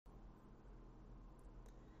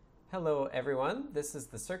Hello everyone, this is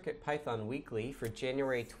the CircuitPython Weekly for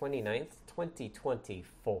January 29th,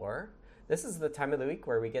 2024. This is the time of the week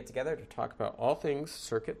where we get together to talk about all things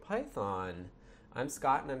CircuitPython. I'm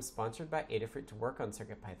Scott and I'm sponsored by Adafruit to work on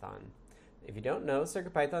CircuitPython. If you don't know,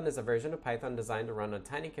 CircuitPython is a version of Python designed to run on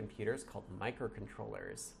tiny computers called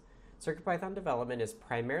microcontrollers. CircuitPython development is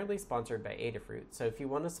primarily sponsored by Adafruit, so if you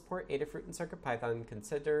want to support Adafruit and CircuitPython,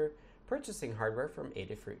 consider purchasing hardware from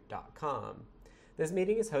adafruit.com. This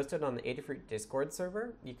meeting is hosted on the Adafruit Discord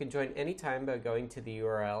server. You can join anytime by going to the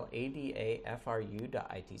URL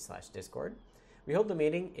adafru.it/discord. We hold the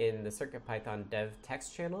meeting in the CircuitPython dev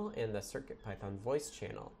text channel and the CircuitPython voice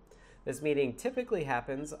channel. This meeting typically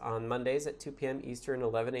happens on Mondays at 2 p.m. Eastern,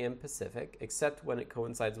 11 a.m. Pacific, except when it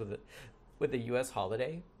coincides with a U.S.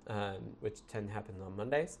 holiday, which tend to happen on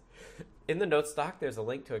Mondays. In the notes doc, there's a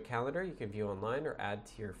link to a calendar you can view online or add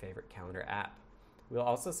to your favorite calendar app. We'll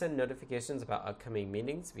also send notifications about upcoming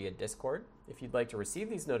meetings via Discord. If you'd like to receive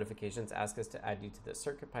these notifications, ask us to add you to the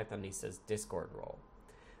CircuitPythonistas Discord role.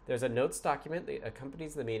 There's a notes document that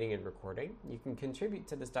accompanies the meeting and recording. You can contribute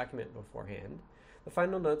to this document beforehand. The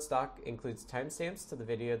final notes doc includes timestamps to the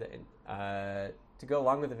video that to go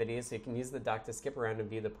along with the video, so you can use the doc to skip around and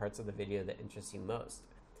view the parts of the video that interest you most.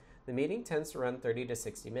 The meeting tends to run 30 to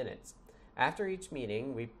 60 minutes. After each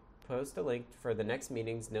meeting, we post a link for the next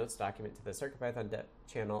meeting's notes document to the CircuitPython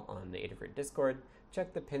channel on the Adafruit Discord.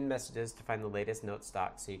 Check the pinned messages to find the latest notes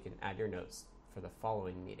doc so you can add your notes for the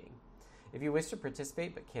following meeting. If you wish to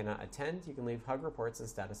participate but cannot attend, you can leave hug reports and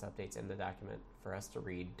status updates in the document for us to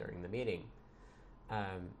read during the meeting.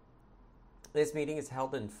 This meeting is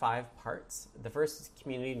held in 5 parts. The first is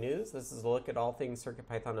community news. This is a look at all things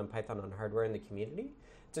CircuitPython and Python on hardware in the community.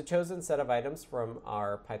 It's a chosen set of items from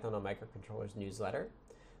our Python on Microcontrollers newsletter.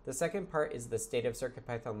 The second part is the state of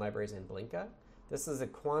CircuitPython libraries in Blinka. This is a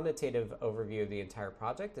quantitative overview of the entire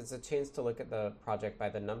project. It's a chance to look at the project by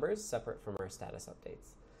the numbers, separate from our status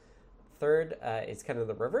updates. Third is kind of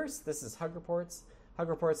the reverse. This is Hug Reports. Hug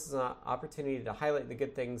Reports is an opportunity to highlight the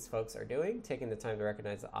good things folks are doing, taking the time to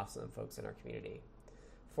recognize the awesome folks in our community.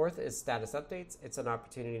 Fourth is Status Updates. It's an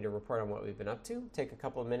opportunity to report on what we've been up to, take a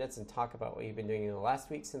couple of minutes and talk about what you've been doing in the last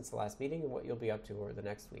week since the last meeting and what you'll be up to over the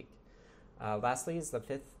next week. Lastly, the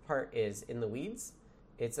fifth part is In the Weeds.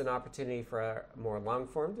 It's an opportunity for more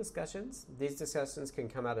long-form discussions. These discussions can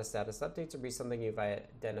come out of status updates or be something you've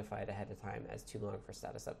identified ahead of time as too long for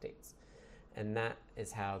status updates. And that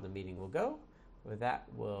is how the meeting will go. With that,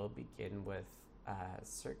 we'll begin with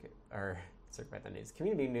CircuitPython News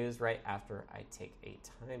Community News right after I take a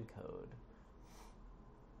time code.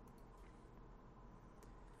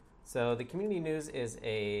 So the community news is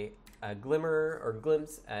a glimmer or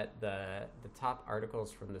glimpse at the top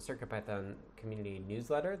articles from the CircuitPython community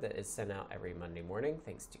newsletter that is sent out every Monday morning,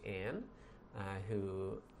 thanks to Anne,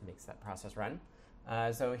 who makes that process run.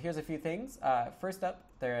 So here's a few things. First up,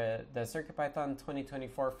 the CircuitPython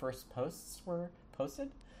 2024 first posts were posted.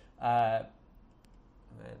 And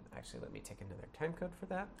actually, let me take another time code for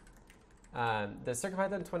that. The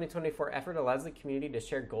CircuitPython 2024 effort allows the community to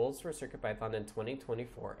share goals for CircuitPython in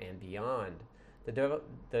 2024 and beyond. The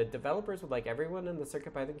developers would like everyone in the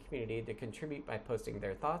CircuitPython community to contribute by posting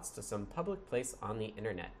their thoughts to some public place on the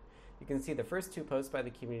internet. You can see the first 2 posts by the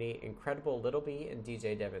community, Incredible Little Bee and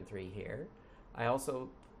DJ Devon3 here. I also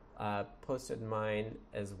posted mine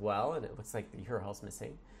as well, and it looks like the URL's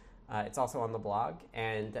missing. It's also on the blog,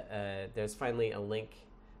 and there's finally a link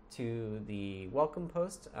to the welcome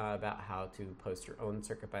post about how to post your own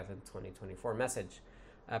CircuitPython 2024 message.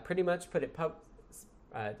 Pretty much put it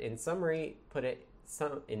in summary, put it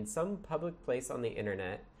in some public place on the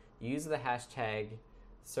internet, use the hashtag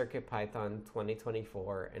CircuitPython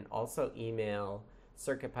 2024, and also email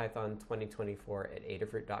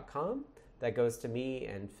CircuitPython2024@adafruit.com. That goes to me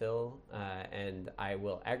and Phil, and I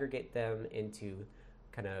will aggregate them into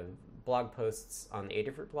kind of blog posts on the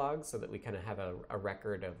Adafruit blog so that we kind of have a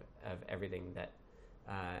record of everything that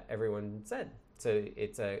everyone said. So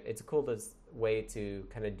it's a cool way to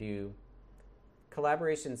kind of do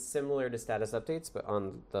collaboration similar to status updates, but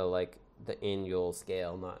on the annual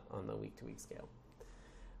scale, not on the week-to-week scale.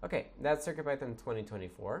 Okay, that's CircuitPython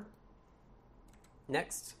 2024.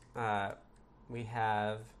 Next, we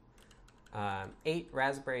have 8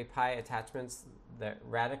 Raspberry Pi attachments that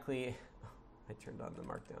radically... I turned on the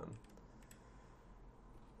Markdown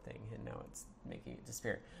thing, and now it's making it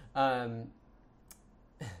disappear.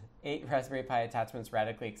 8 Raspberry Pi attachments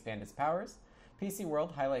radically expand its powers. PC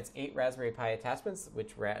World highlights 8 Raspberry Pi attachments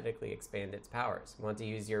which radically expand its powers. Want to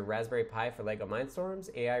use your Raspberry Pi for LEGO Mindstorms,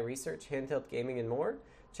 AI research, handheld gaming, and more?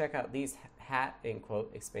 Check out these hat and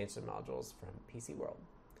quote expansion modules from PC World.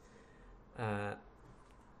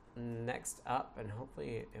 next up, and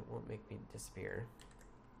hopefully it won't make me disappear.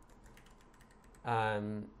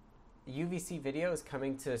 UVC video is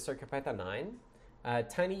coming to CircuitPython 9.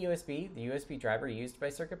 Tiny USB, the USB driver used by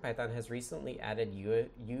CircuitPython, has recently added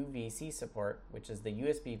UVC support, which is the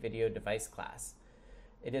USB video device class.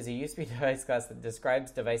 It is a USB device class that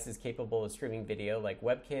describes devices capable of streaming video like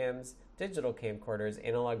webcams, digital camcorders,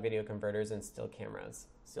 analog video converters, and still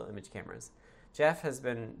image cameras. Jeff has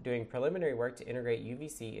been doing preliminary work to integrate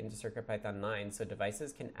UVC into CircuitPython 9 so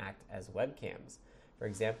devices can act as webcams. For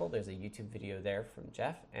example, there's a YouTube video there from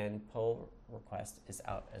Jeff, and pull request is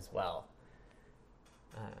out as well.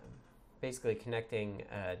 Basically connecting,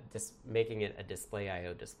 making it a display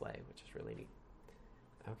I/O display, which is really neat.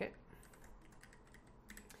 Okay.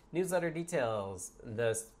 Newsletter details.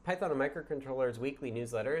 The Python and Microcontrollers weekly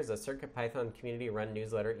newsletter is a CircuitPython community-run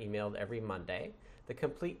newsletter emailed every Monday. The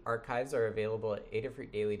complete archives are available at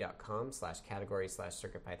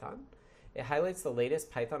adafruitdaily.com/category/CircuitPython. It highlights the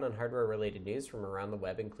latest Python and hardware-related news from around the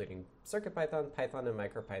web, including CircuitPython, Python, and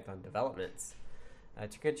MicroPython developments.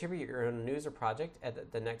 To contribute your own news or project,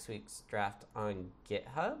 edit the next week's draft on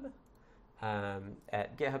GitHub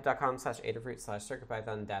at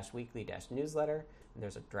github.com/adafruit/CircuitPython-weekly-newsletter. And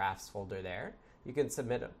there's a drafts folder there. You can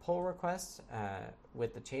submit a pull request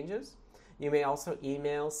with the changes. You may also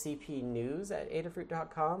email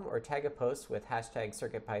cpnews@adafruit.com or tag a post with hashtag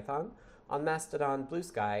CircuitPython on Mastodon, Blue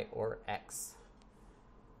Sky, or X.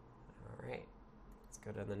 All right, let's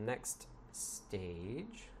go to the next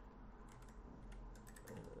stage.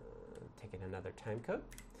 Taking another time code.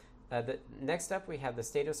 Next up, we have the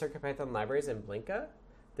state of CircuitPython libraries in Blinka.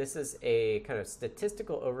 This is a kind of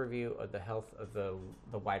statistical overview of the health of the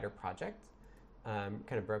wider project,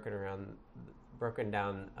 kind of broken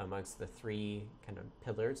down amongst the three kind of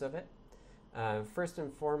pillars of it. First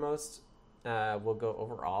and foremost, we'll go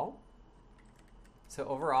overall. So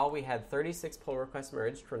overall, we had 36 pull requests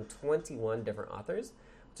merged from 21 different authors,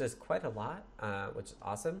 which is quite a lot, which is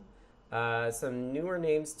awesome. Some newer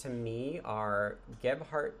names to me are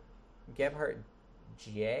Gebhardt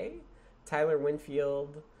J, Tyler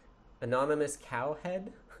Winfield, Anonymous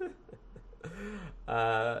Cowhead,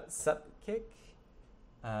 Supkick,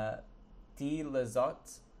 D.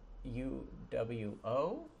 Lazot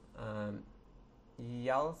UWO,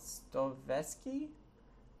 Yalstovesky,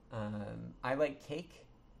 I Like Cake,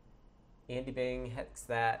 Andy Bang Hex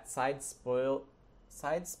That,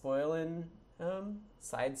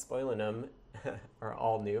 Sidespoilinum are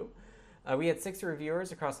all new. We had 6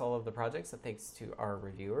 reviewers across all of the projects, so thanks to our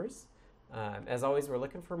reviewers. As always, we're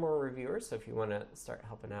looking for more reviewers, so if you want to start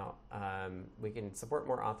helping out, we can support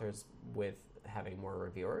more authors with having more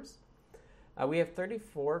reviewers. We have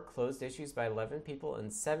 34 closed issues by 11 people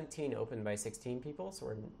and 17 open by 16 people, so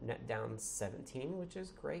we're net down 17, which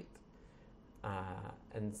is great.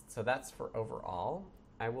 And so that's for overall.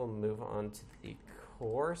 I will move on to the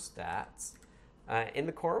core stats. In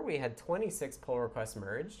the core, we had 26 pull requests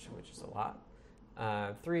merged, which is a lot.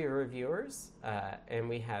 3 reviewers, and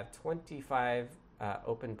we have 25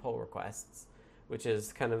 open pull requests, which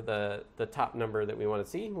is kind of the top number that we want to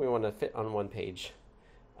see. We want to fit on one page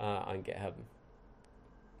on GitHub.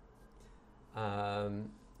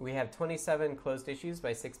 We have 27 closed issues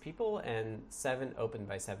by 6 people and 7 open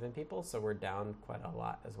by 7 people, so we're down quite a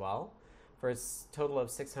lot as well, for a total of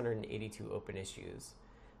 682 open issues.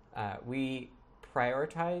 We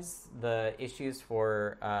prioritize the issues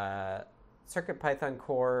for CircuitPython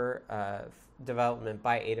core development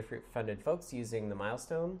by Adafruit funded folks using the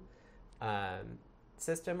milestone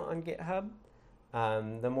system on GitHub.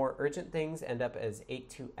 The more urgent things end up as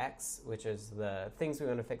 8.2x, which is the things we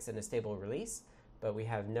want to fix in a stable release, but we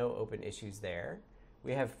have no open issues there.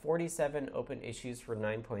 We have 47 open issues for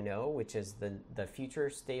 9.0, which is the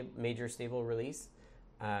future major stable release,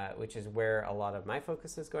 which is where a lot of my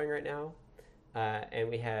focus is going right now. And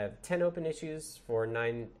we have 10 open issues for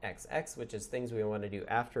 9xx, which is things we want to do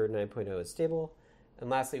after 9.0 is stable. And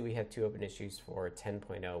lastly, we have 2 open issues for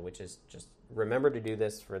 10.0, which is just remember to do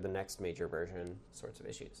this for the next major version sorts of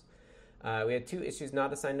issues. We have 2 issues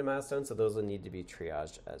not assigned to milestones, so those will need to be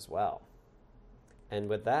triaged as well. And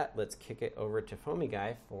with that, let's kick it over to Foamy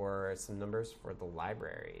Guy for some numbers for the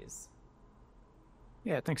libraries.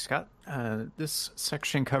 Yeah, thanks, Scott. This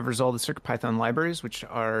section covers all the CircuitPython libraries, which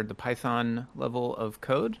are the Python level of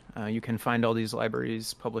code. You can find all these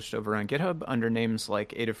libraries published over on GitHub under names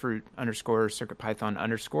like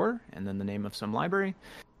Adafruit_CircuitPython_, and then the name of some library.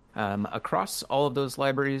 Across all of those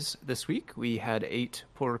libraries this week, we had 8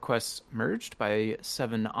 pull requests merged by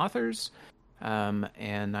 7 authors.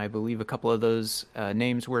 And I believe a couple of those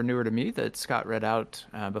names were newer to me that Scott read out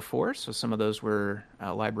before. So some of those were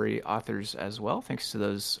library authors as well, thanks to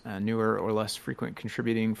those newer or less frequent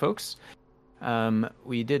contributing folks.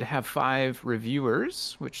 We did have 5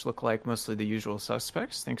 reviewers, which look like mostly the usual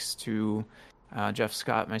suspects, thanks to Jeff,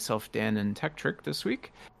 Scott, myself, Dan, and TechTrick this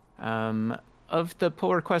week. Of the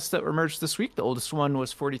pull requests that were merged this week, the oldest one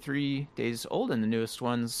was 43 days old, and the newest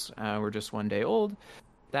ones were just 1 day old.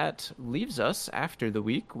 That leaves us after the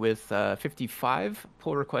week with 55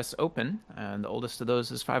 pull requests open. The oldest of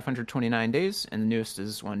those is 529 days, and the newest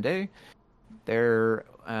is 1 day. There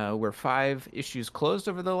were 5 issues closed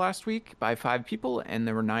over the last week by 5 people, and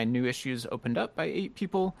there were 9 new issues opened up by 8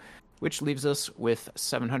 people, which leaves us with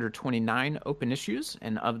 729 open issues.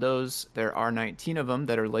 And of those, there are 19 of them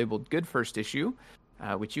that are labeled Good First Issue,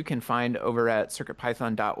 which you can find over at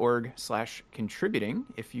circuitpython.org/contributing.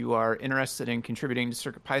 If you are interested in contributing to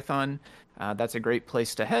CircuitPython, that's a great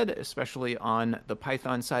place to head, especially on the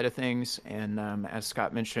Python side of things. And as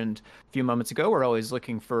Scott mentioned a few moments ago, we're always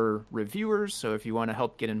looking for reviewers. So if you want to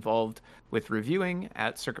help get involved with reviewing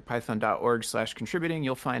at circuitpython.org/contributing,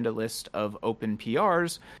 you'll find a list of open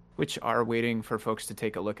PRs, which are waiting for folks to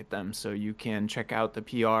take a look at them. So you can check out the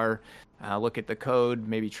PR, look at the code,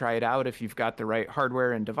 maybe try it out if you've got the right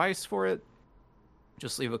hardware and device for it.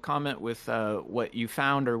 Just leave a comment with what you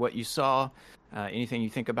found or what you saw, anything you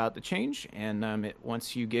think about the change. And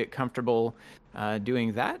once you get comfortable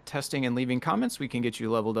doing that, testing and leaving comments, we can get you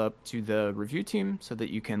leveled up to the review team so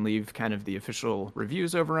that you can leave kind of the official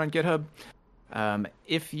reviews over on GitHub.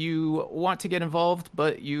 If you want to get involved,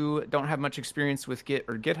 but you don't have much experience with Git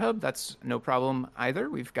or GitHub, that's no problem either.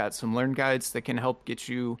 We've got some Learn Guides that can help get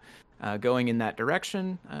you going in that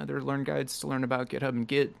direction. There are Learn Guides to learn about GitHub and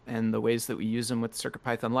Git and the ways that we use them with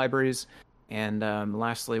CircuitPython libraries. And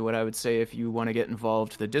lastly, what I would say, if you want to get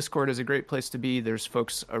involved, the Discord is a great place to be. There's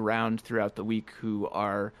folks around throughout the week who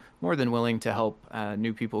are more than willing to help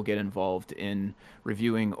new people get involved in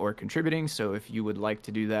reviewing or contributing. So if you would like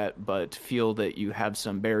to do that but feel that you have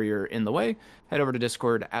some barrier in the way, head over to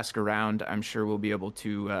Discord, ask around. I'm sure we'll be able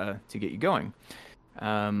to get you going.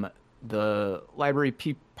 The library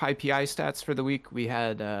PyPI stats for the week, we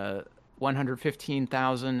had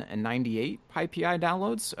 115,098 PyPI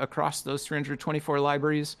downloads across those 324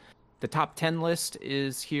 libraries. The top 10 list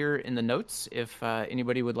is here in the notes if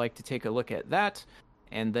anybody would like to take a look at that.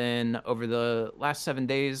 And then over the last 7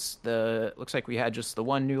 days, looks like we had just the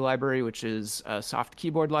one new library, which is a soft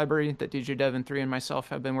keyboard library that DJ Devin 3 and myself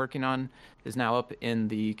have been working on, is now up in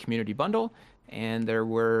the community bundle. And there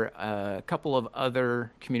were a couple of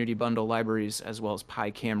other community bundle libraries, as well as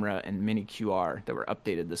PyCamera and MiniQR, that were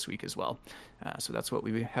updated this week as well. So that's what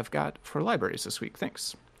we have got for libraries this week.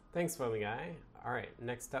 Thanks. Thanks, Foamy Guy. All right,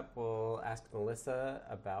 next up, we'll ask Melissa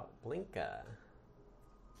about Blinka.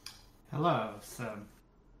 Hello. So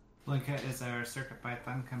Blinka is our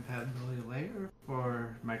CircuitPython compatibility layer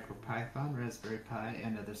for MicroPython, Raspberry Pi,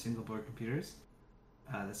 and other single-board computers.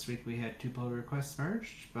 This week we had 2 pull requests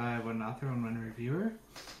merged by 1 author and 1 reviewer.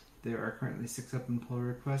 There are currently 6 open pull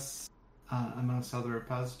requests amongst all the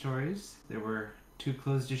repositories. There were 2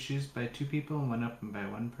 closed issues by 2 people and 1 open by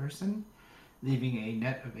 1 person, leaving a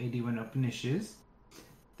net of 81 open issues.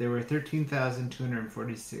 There were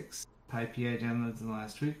 13,246 PyPI downloads in the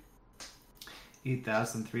last week,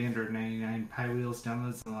 8,399 PyWheels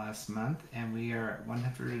downloads in the last month, and we are at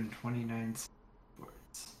 129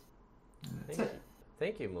 boards. And that's it.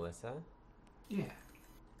 Thank you, Melissa. Yeah.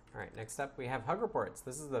 All right, next up we have Hug Reports.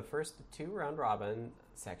 This is the first 2 round robin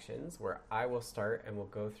sections where I will start and we'll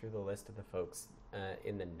go through the list of the folks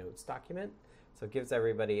in the notes document. So it gives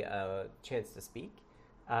everybody a chance to speak.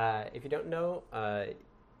 If you don't know,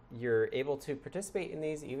 you're able to participate in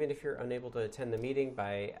these even if you're unable to attend the meeting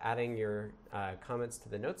by adding your comments to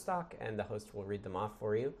the notes doc, and the host will read them off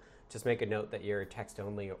for you. Just make a note that you're text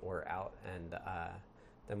only or out, and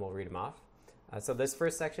then we'll read them off. So this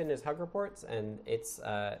first section is Hug Reports, and it's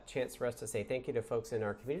a chance for us to say thank you to folks in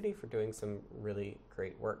our community for doing some really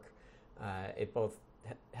great work. It both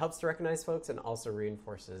helps to recognize folks and also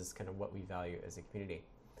reinforces kind of what we value as a community.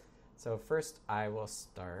 So first I will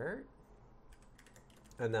start,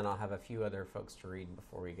 and then I'll have a few other folks to read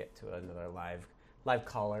before we get to another live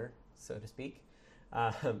caller, so to speak.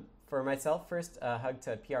 For myself, first, a hug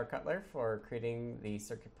to PR Cutler for creating the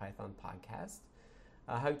CircuitPython podcast.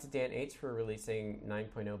 A hug to Dan H for releasing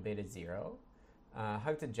 9.0 Beta 0. A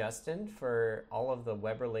hug to Justin for all of the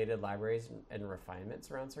web-related libraries and refinements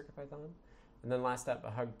around CircuitPython. And then last up, a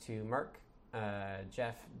hug to Mark,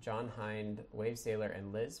 Jeff, John Hind, Wave Sailor,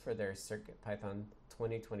 and Liz for their CircuitPython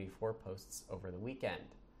 2024 posts over the weekend.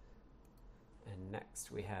 And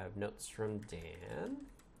next we have notes from Dan,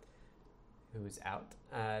 who's out.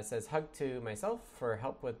 It says, hug to myself for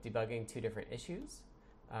help with debugging 2 different issues.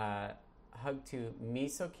 Hug to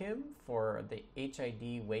Miso Kim for the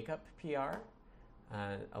HID wake up PR,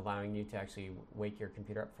 allowing you to actually wake your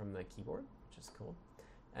computer up from the keyboard, which is cool.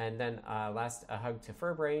 And then last, a hug to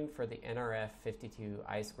Furbrain for the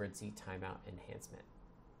NRF52I2C timeout enhancement.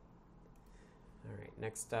 All right,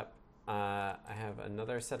 next up, I have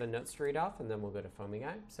another set of notes to read off, and then we'll go to Foamy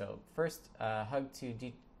Guy. So first, hug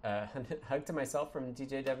to myself from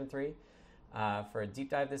DJ Devon 3 for a deep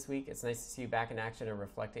dive this week. It's nice to see you back in action and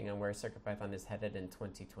reflecting on where CircuitPython is headed in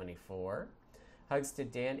 2024. Hugs to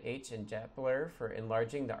Dan H. and Jetblur for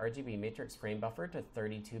enlarging the RGB matrix frame buffer to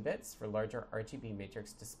 32 bits for larger RGB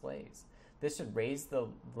matrix displays. This should raise the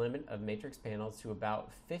limit of matrix panels to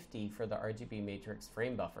about 50 for the RGB matrix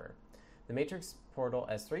frame buffer. The Matrix Portal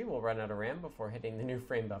S3 will run out of RAM before hitting the new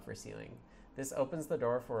frame buffer ceiling. This opens the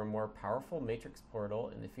door for a more powerful Matrix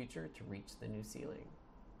Portal in the future to reach the new ceiling.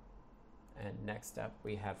 And next up,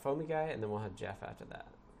 we have Foamy Guy, and then we'll have Jeff after that.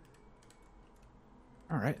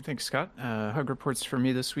 All right, thanks, Scott. Hug reports for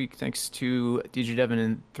me this week, thanks to DJ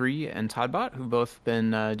Devon 3 and Toddbot, who've both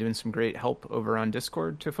been doing some great help over on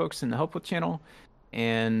Discord to folks in the Help With channel.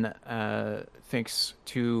 And thanks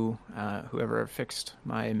to whoever fixed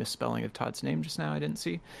my misspelling of Todd's name just now, I didn't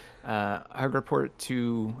see. Hug report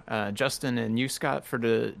to Justin and you, Scott, for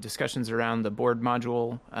the discussions around the board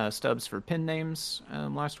module stubs for pin names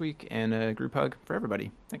last week, and a group hug for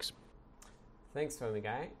everybody. Thanks. Thanks, Foamy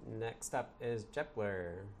Guy. Next up is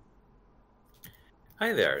Jetblur.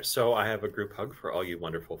 Hi there. So I have a group hug for all you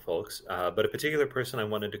wonderful folks, but a particular person I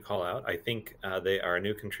wanted to call out. I think they are a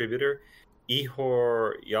new contributor.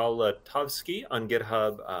 Ihor Yalatovsky on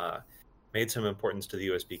GitHub made some importance to the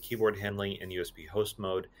USB keyboard handling and USB host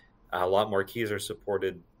mode. A lot more keys are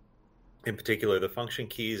supported, in particular the function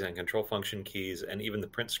keys and control function keys, and even the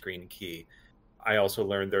print screen key. I also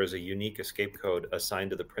learned there is a unique escape code assigned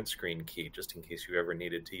to the print screen key, just in case you ever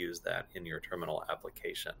needed to use that in your terminal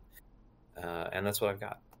application. And that's what I've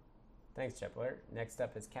got. Thanks, Jetblur. Next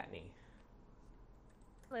up is Katney.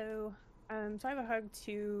 Hello. So I have a hug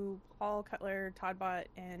to Paul, Cutler, Toddbot,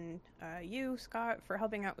 and you, Scott, for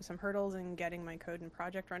helping out with some hurdles and getting my code and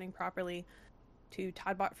project running properly. To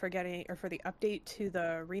Toddbot for the update to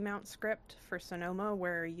the remount script for Sonoma,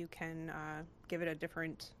 where you can give it a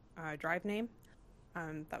different drive name.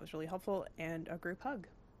 That was really helpful, and a group hug.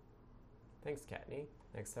 Thanks, Katney.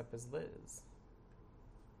 Next up is Liz.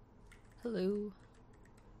 Hello.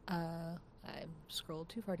 I scrolled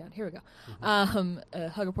too far down. Here we go. A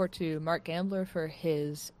hug report to Mark Gambler for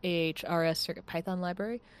his AHRS CircuitPython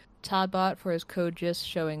library, Toddbot for his code gist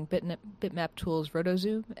showing bitmap tools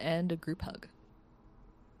RotoZoom, and a group hug.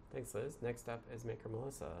 Thanks, Liz. Next up is Maker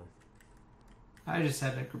Melissa. I just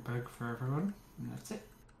had a group hug for everyone, and that's it.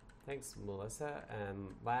 Thanks, Melissa. And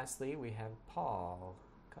lastly, we have Paul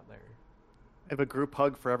Cutler. I have a group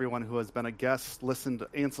hug for everyone who has been a guest, listened,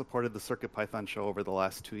 and supported the CircuitPython show over the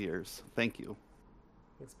last 2 years. Thank you.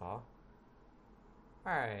 Thanks, Paul.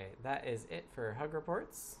 All right, that is it for hug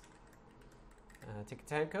reports. Take a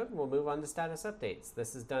time code, and we'll move on to status updates.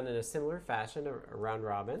 This is done in a similar fashion, a round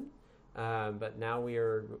robin, but now we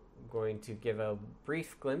are going to give a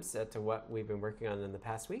brief glimpse at to what we've been working on in the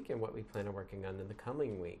past week and what we plan on working on in the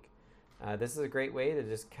coming week. This is a great way to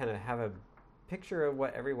just kind of have a picture of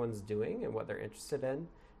what everyone's doing and what they're interested in,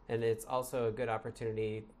 and it's also a good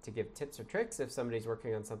opportunity to give tips or tricks if somebody's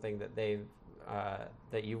working on something that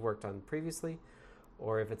that you've worked on previously,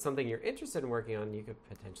 or if it's something you're interested in working on, you could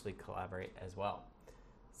potentially collaborate as well.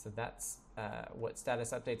 So that's what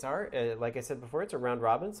status updates are. Like I said before, it's a round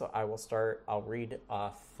robin, so I will start. I'll read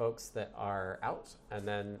off folks that are out, and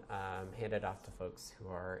then hand it off to folks who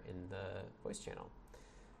are in the voice channel.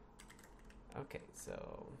 Okay,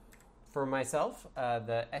 so for myself,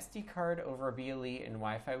 the SD card over BLE and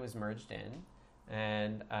Wi-Fi was merged in,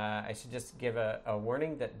 and I should just give a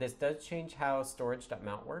warning that this does change how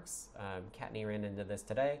storage.mount works. Katney ran into this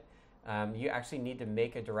today. You actually need to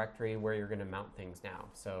make a directory where you're going to mount things now.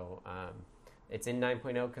 So it's in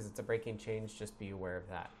 9.0 because it's a breaking change. Just be aware of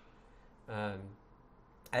that.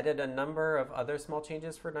 I did a number of other small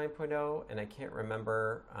changes for 9.0, and I can't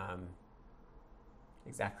remember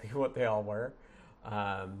exactly what they all were.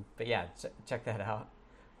 But yeah, check that out.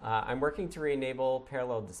 I'm working to re-enable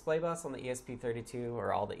parallel display bus on the ESP32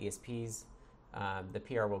 or all the ESPs. The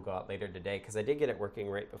PR will go out later today because I did get it working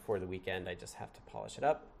right before the weekend. I just have to polish it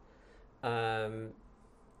up.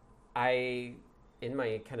 In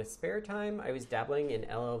my kind of spare time, I was dabbling in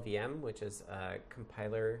LLVM, which is a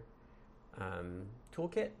compiler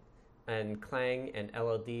toolkit. and Clang and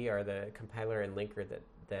LLD are the compiler and linker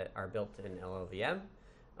that are built in LLVM.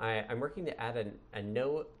 I'm working to add a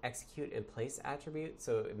no execute in place attribute,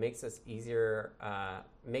 so it makes it easier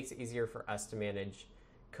for us to manage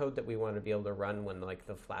code that we want to be able to run when like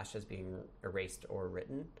the flash is being erased or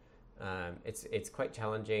written. It's quite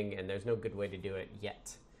challenging, and there's no good way to do it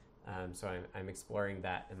yet. So I'm exploring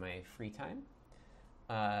that in my free time.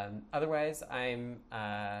 Otherwise, I'm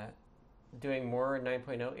doing more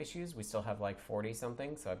 9.0 issues. We still have like 40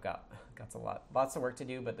 something, so I've got lots of work to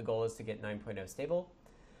do, but the goal is to get 9.0 stable.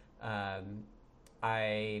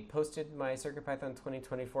 I posted my CircuitPython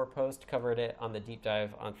 2024 post, covered it on the deep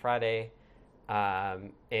dive on Friday,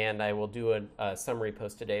 and I will do a summary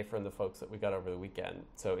post today from the folks that we got over the weekend.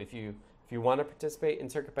 So if you want to participate in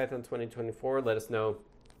CircuitPython 2024, let us know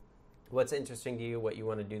what's interesting to you, what you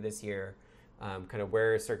want to do this year, kind of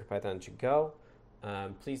where CircuitPython should go.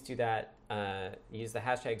 Please do that. Use the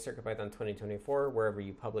hashtag CircuitPython 2024 wherever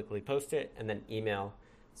you publicly post it, and then email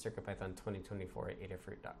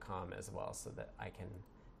CircuitPython2024@adafruit.com as well, so that I can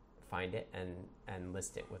find it and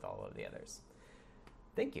list it with all of the others.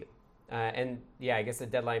 Thank you. And yeah, I guess the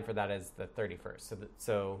deadline for that is the 31st.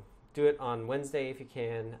 So do it on Wednesday if you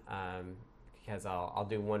can, because I'll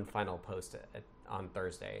do one final post on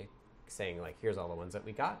Thursday saying like, here's all the ones that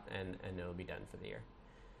we got, and it'll be done for the year.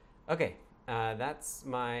 Okay, that's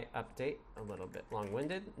my update. A little bit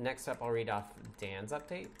long-winded. Next up, I'll read off Dan's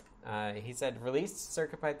update. He said, released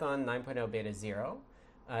CircuitPython 9.0 beta 0.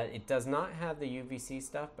 It does not have the UVC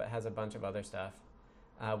stuff, but has a bunch of other stuff.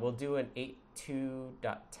 We'll do an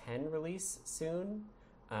 8.2.10 release soon.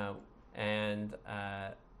 And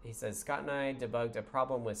he says, Scott and I debugged a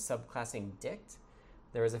problem with subclassing dict.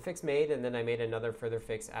 There was a fix made, and then I made another further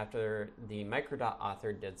fix after the microdot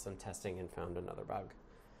author did some testing and found another bug.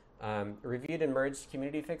 Reviewed and merged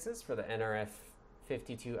community fixes for the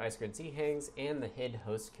NRF52 I2C hangs and the HID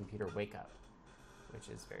host computer wake up, which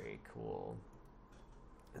is very cool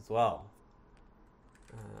as well.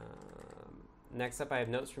 Next up, I have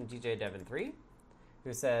notes from DJ Devon3,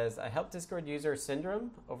 who says, I helped Discord user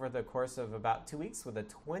Syndrome over the course of about 2 weeks with a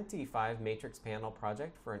 25 matrix panel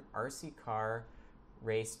project for an RC car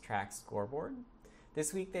race track scoreboard.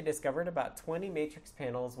 This week, they discovered about 20 matrix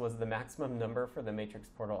panels was the maximum number for the Matrix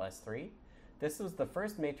Portal S3. This was the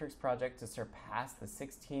first matrix project to surpass the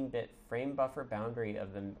 16-bit frame buffer boundary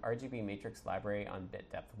of the RGB matrix library on bit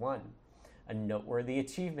depth 1, a noteworthy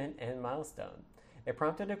achievement and milestone. It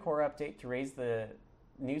prompted a core update to raise the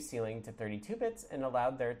new ceiling to 32 bits and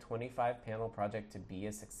allowed their 25-panel project to be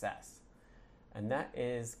a success. And that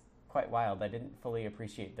is quite wild. I didn't fully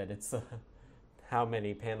appreciate that it's how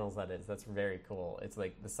many panels that is. That's very cool. It's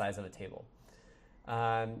like the size of a table.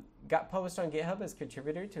 Got published on GitHub as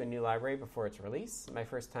contributor to a new library before its release. My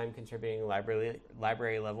first time contributing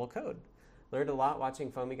library level code. Learned a lot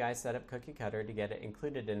watching Foamy Guy set up Cookie Cutter to get it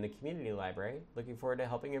included in the community library. Looking forward to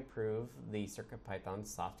helping improve the CircuitPython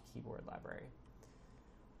soft keyboard library.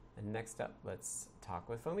 And next up, let's talk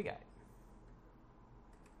with Foamy Guy.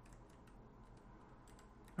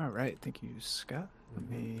 All right, thank you, Scott. Let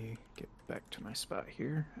me get back to my spot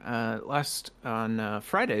here. Last on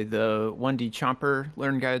Friday, the 1D Chomper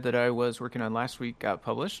Learn Guide that I was working on last week got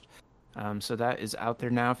published. So that is out there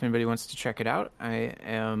now if anybody wants to check it out. I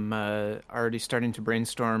am already starting to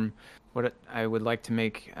brainstorm what I would like to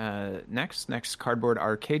make next cardboard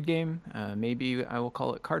arcade game. Maybe I will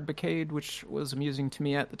call it Cardbacade, which was amusing to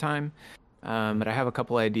me at the time. But I have a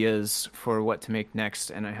couple ideas for what to make next,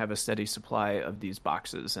 and I have a steady supply of these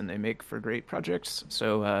boxes, and they make for great projects.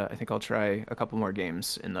 So I think I'll try a couple more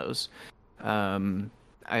games in those.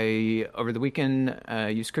 I, over the weekend,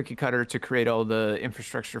 used Cookie Cutter to create all the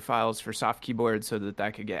infrastructure files for soft keyboard so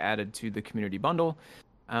that could get added to the community bundle.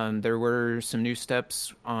 There were some new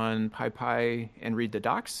steps on PyPy and Read the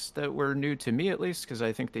Docs that were new to me, at least, because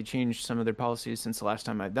I think they changed some of their policies since the last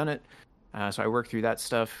time I've done it. So I worked through that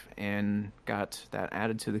stuff and got that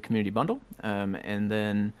added to the community bundle. And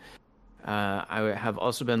then I have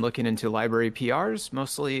also been looking into library PRs,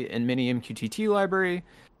 mostly in Mini MQTT library,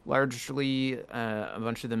 largely a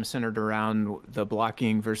bunch of them centered around the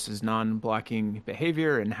blocking versus non-blocking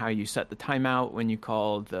behavior and how you set the timeout when you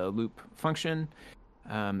call the loop function.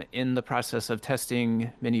 In the process of testing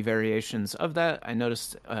many variations of that, I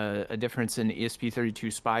noticed a difference in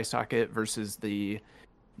ESP32 SPI socket versus the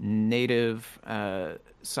native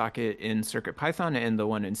socket in CircuitPython and the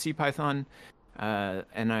one in CPython.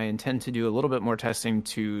 And I intend to do a little bit more testing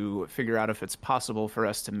to figure out if it's possible for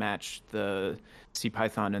us to match the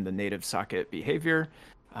CPython and the native socket behavior.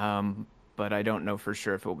 But but I don't know for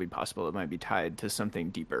sure if it will be possible. It might be tied to something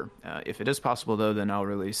deeper. If it is possible, though, then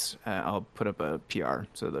I'll put up a PR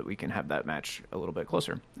so that we can have that match a little bit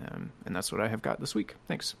closer. And that's what I have got this week.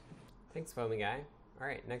 Thanks. Thanks, Foamy Guy. All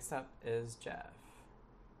right, next up is Jeff.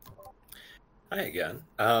 Hi again.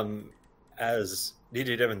 As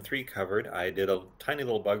DJ Devon 3 covered, I did a tiny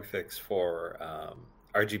little bug fix for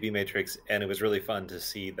RGB Matrix, and it was really fun to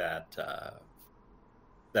see that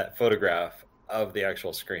that photograph of the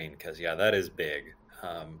actual screen, because yeah, that is big.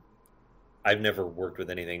 I've never worked with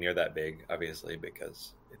anything near that big, obviously,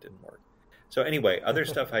 because it didn't work. So anyway, other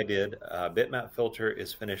stuff I did, bitmap filter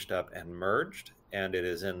is finished up and merged, and it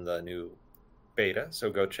is in the new beta, so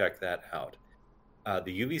go check that out.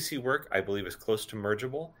 The UVC work, I believe, is close to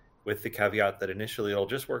mergeable, with the caveat that initially it'll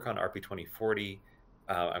just work on RP2040.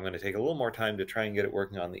 I'm going to take a little more time to try and get it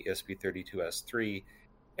working on the ESP32S3,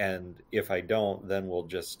 and if I don't, then I'll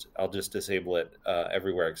just disable it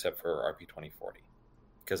everywhere except for RP2040,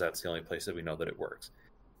 because that's the only place that we know that it works.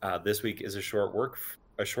 This week is a short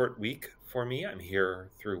week for me. I'm here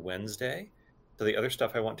through Wednesday. So the other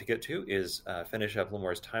stuff I want to get to is finish up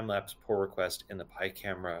Lemore's time-lapse pull request in the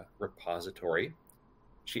PyCamera repository.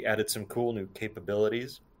 She added some cool new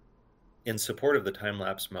capabilities in support of the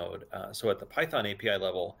time-lapse mode. So at the Python API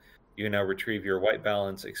level, you can now retrieve your white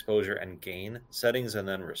balance, exposure, and gain settings and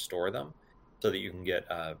then restore them so that you can get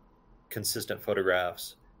consistent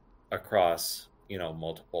photographs across,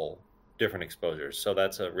 multiple different exposures. So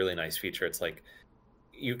that's a really nice feature. It's like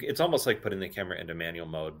it's almost like putting the camera into manual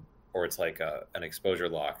mode, or it's like an exposure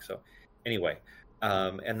lock. So anyway,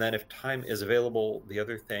 and then if time is available, the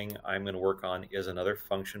other thing I'm going to work on is another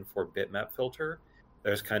function for bitmap filter.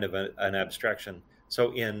 There's kind of an abstraction.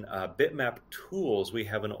 So in bitmap tools, we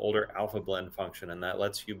have an older alpha blend function, and that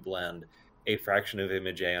lets you blend a fraction of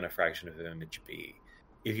image A and a fraction of image B.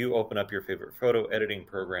 If you open up your favorite photo editing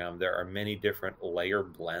program, there are many different layer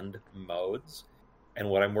blend modes. And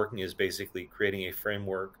what I'm working is basically creating a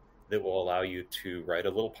framework that will allow you to write a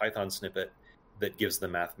little Python snippet that gives the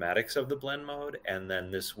mathematics of the blend mode, and then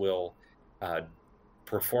this will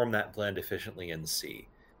perform that blend efficiently in C.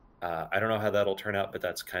 I don't know how that'll turn out, but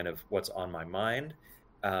that's kind of what's on my mind.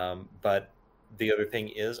 But the other thing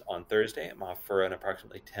is, on Thursday, I'm off for an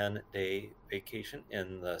approximately 10-day vacation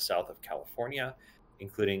in the south of California,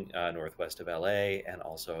 including northwest of LA and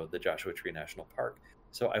also the Joshua Tree National Park.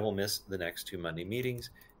 So I will miss the next 2 Monday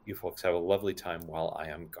meetings. You folks have a lovely time while I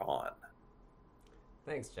am gone.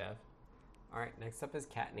 Thanks, Jeff. All right, next up is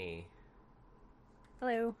Katney.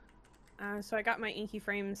 Hello. So I got my Inky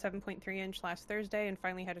Frame 7.3 inch last Thursday and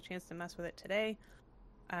finally had a chance to mess with it today.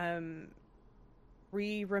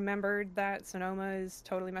 Remembered that Sonoma is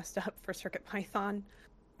totally messed up for CircuitPython.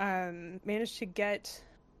 Managed to get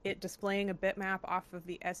it displaying a bitmap off of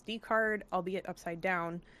the SD card, albeit upside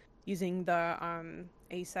down, using the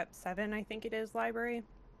ASEP7, I think it is, library.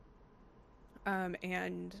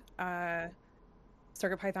 And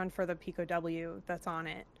CircuitPython for the PicoW that's on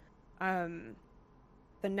it.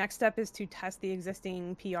 The next step is to test the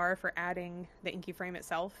existing PR for adding the Inky frame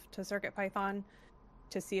itself to CircuitPython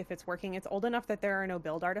to see if it's working. It's old enough that there are no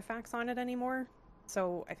build artifacts on it anymore,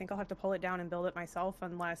 so I think I'll have to pull it down and build it myself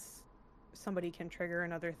unless somebody can trigger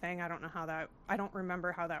another thing. I don't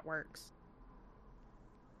remember how that works.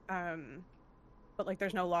 But like,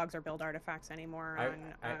 there's no logs or build artifacts anymore.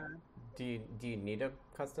 Do you need a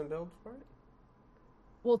custom build for it?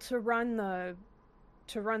 Well, to run the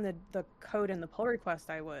code in the pull request,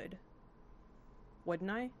 I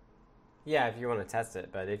wouldn't I? Yeah, if you want to test it,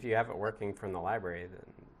 but if you have it working from the library, then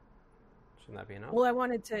shouldn't that be enough? Well, I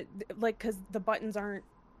wanted to, because the buttons aren't,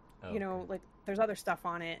 like, there's other stuff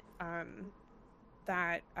on it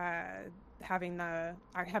that having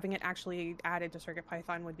it actually added to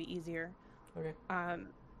CircuitPython would be easier. Okay.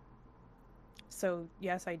 So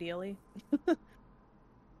yes, ideally.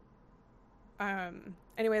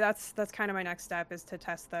 Anyway, that's kind of my next step, is to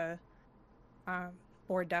test the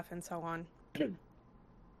board def and so on.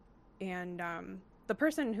 And the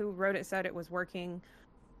person who wrote it said it was working,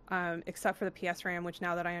 except for the PSRAM, which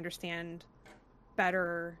now that I understand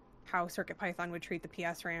better how CircuitPython would treat the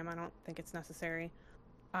PSRAM, I don't think it's necessary.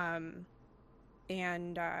 And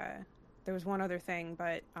there was one other thing,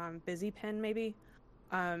 but BusyPin maybe.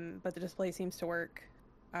 But the display seems to work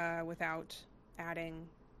without adding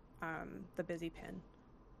the BusyPin.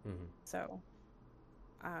 Mm-hmm. So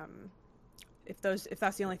if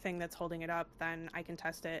that's the only thing that's holding it up, then I can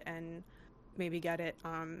test it and maybe get it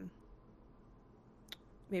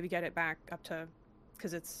back up to,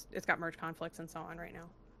 because it's got merge conflicts and so on right now.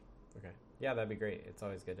 Okay. Yeah, that'd be great. It's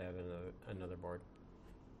always good to have another board.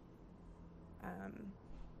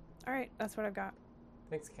 All right, that's what I've got.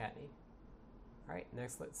 Thanks, Katney. All right,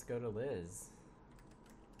 next let's go to Liz.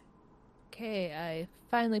 Okay, I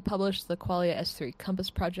finally published the Qualia S3 Compass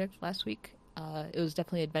project last week. It was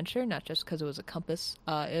definitely an adventure, not just because it was a compass.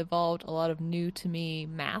 It involved a lot of new-to-me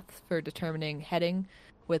math for determining heading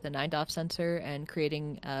with a 9DOF sensor and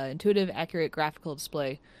creating intuitive, accurate graphical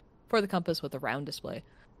display for the compass with a round display.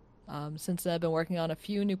 Since then, I've been working on a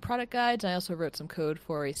few new product guides. I also wrote some code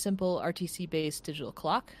for a simple RTC-based digital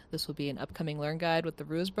clock. This will be an upcoming Learn guide with the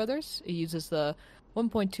Ruiz brothers. It uses the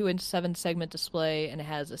 1.2-inch 7-segment display, and it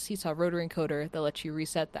has a seesaw rotary encoder that lets you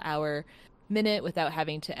reset the hour, minute without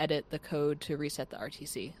having to edit the code to reset the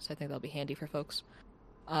RTC. So I think that'll be handy for folks.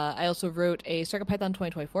 I also wrote a CircuitPython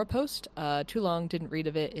 2024 post. Too long, didn't read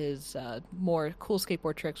of it, is more cool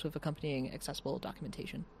skateboard tricks with accompanying accessible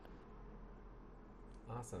documentation.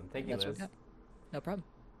 Awesome. Thank you, Liz. No problem.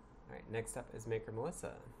 All right, next up is Maker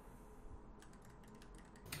Melissa.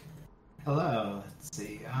 Hello. Let's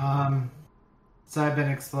see. So I've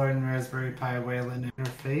been exploring the Raspberry Pi Wayland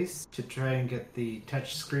interface to try and get the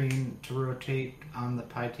touch screen to rotate on the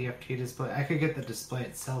Pi TFT display. I could get the display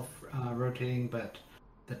itself rotating, but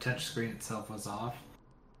the touch screen itself was off.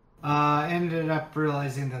 Ended up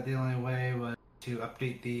realizing that the only way was to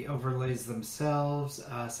update the overlays themselves.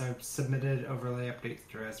 So I've submitted overlay updates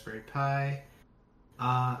to Raspberry Pi.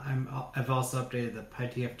 I've also updated the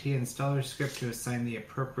PyTFT installer script to assign the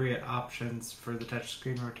appropriate options for the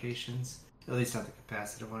touchscreen rotations, at least not the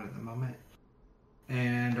capacitive one at the moment.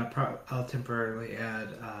 And I'll temporarily add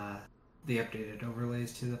the updated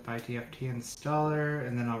overlays to the PyTFT installer,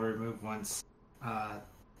 and then I'll remove once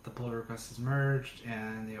the pull request is merged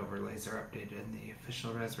and the overlays are updated in the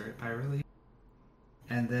official Raspberry Pi release.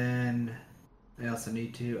 And then I also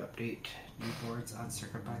need to update new boards on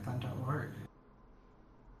CircuitPython.org.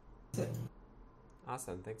 That's it.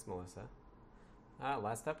 Awesome. Thanks, Melissa.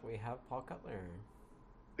 Last up, we have Paul Cutler.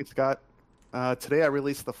 Hey, Scott. Today I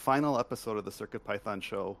released the final episode of the CircuitPython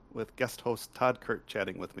show with guest host Todd Kurt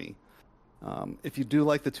chatting with me. If you do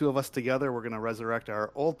like the two of us together, we're going to resurrect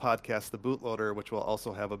our old podcast, The Bootloader, which will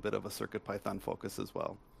also have a bit of a CircuitPython focus as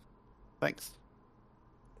well. Thanks.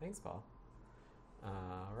 Thanks, Paul.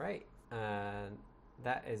 All right.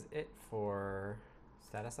 That is it for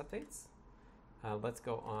status updates. Let's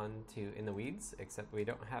go on to In the Weeds, except we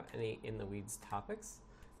don't have any In the Weeds topics.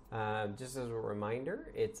 Just as a reminder,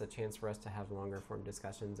 it's a chance for us to have longer form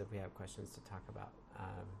discussions if we have questions to talk about.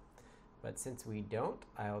 But since we don't,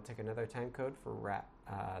 I'll take another time code for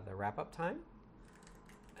the wrap-up time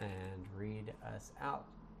and read us out.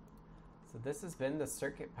 So this has been the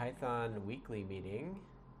CircuitPython weekly meeting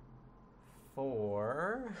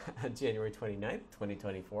for January 29th,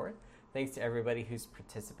 2024. Thanks to everybody who's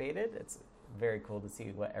participated. It's very cool to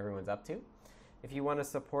see what everyone's up to. If you want to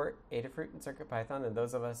support Adafruit and CircuitPython, and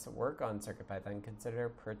those of us that work on CircuitPython, consider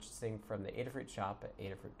purchasing from the Adafruit shop at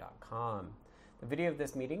adafruit.com. The video of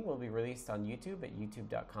this meeting will be released on YouTube at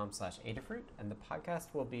youtube.com/Adafruit, and the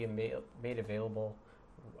podcast will be made available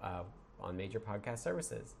on major podcast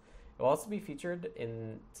services. It will also be featured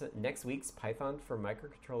in next week's Python for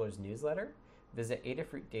Microcontrollers newsletter. Visit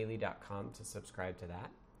adafruitdaily.com to subscribe to that.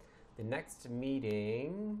 The next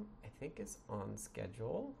meeting, I think, is on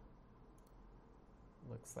schedule.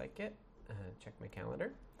 Looks like it. Check my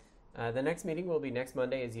calendar. The next meeting will be next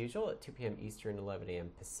Monday as usual at 2 p.m. Eastern, 11 a.m.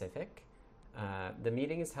 Pacific. The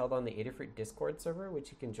meeting is held on the Adafruit Discord server, which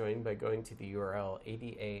you can join by going to the URL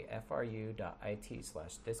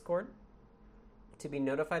adafru.it/discord. To be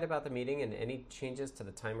notified about the meeting and any changes to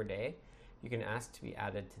the time or day, you can ask to be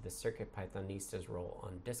added to the CircuitPythonistas role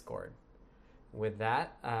on Discord. With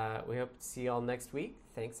that, we hope to see you all next week.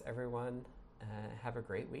 Thanks, everyone. Have a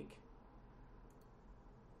great week.